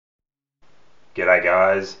G'day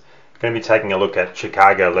guys, going to be taking a look at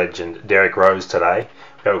Chicago legend Derrick Rose today.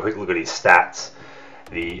 We'll have a quick look at his stats,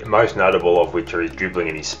 the most notable of which are his dribbling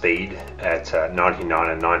and his speed at 99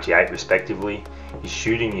 and 98 respectively. His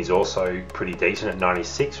shooting is also pretty decent at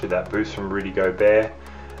 96 with that boost from Rudy Gobert,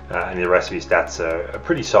 and the rest of his stats are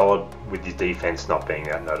pretty solid with his defense not being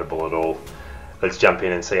that notable at all. Let's jump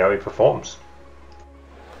in and see how he performs.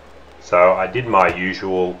 So I did my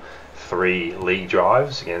usual 3 league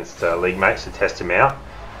drives against league mates to test him out,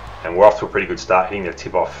 and we're off to a pretty good start, hitting the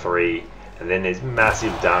tip-off 3, and then there's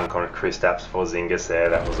massive dunk on Kristaps Porzingis there.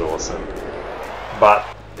 That was awesome. But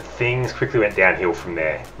things quickly went downhill from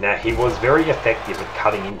there. Now, he was very effective at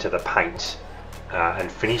cutting into the paint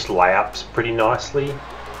and finished layups pretty nicely,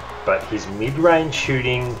 but his mid-range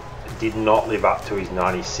shooting did not live up to his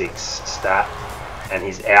 96 stat, and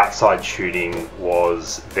his outside shooting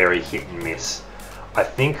was very hit and miss. I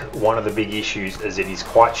think one of the big issues is that he's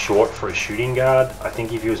quite short for a shooting guard. I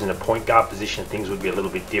think if he was in a point guard position, things would be a little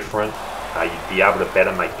bit different. You'd be able to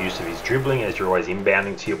better make use of his dribbling as you're always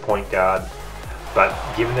inbounding to your point guard. But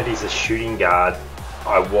given that he's a shooting guard,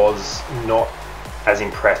 I was not as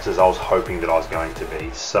impressed as I was hoping that I was going to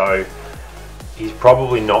be. So he's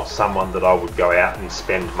probably not someone that I would go out and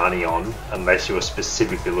spend money on unless you were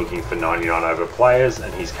specifically looking for 99 over players,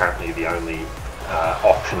 and he's currently the only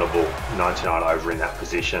optionable 99 over in that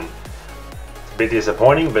position. It's a bit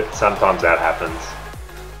disappointing, but sometimes that happens.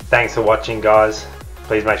 Thanks for watching guys.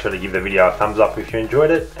 Please make sure to give the video a thumbs up if you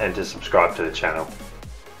enjoyed it, and to subscribe to the channel.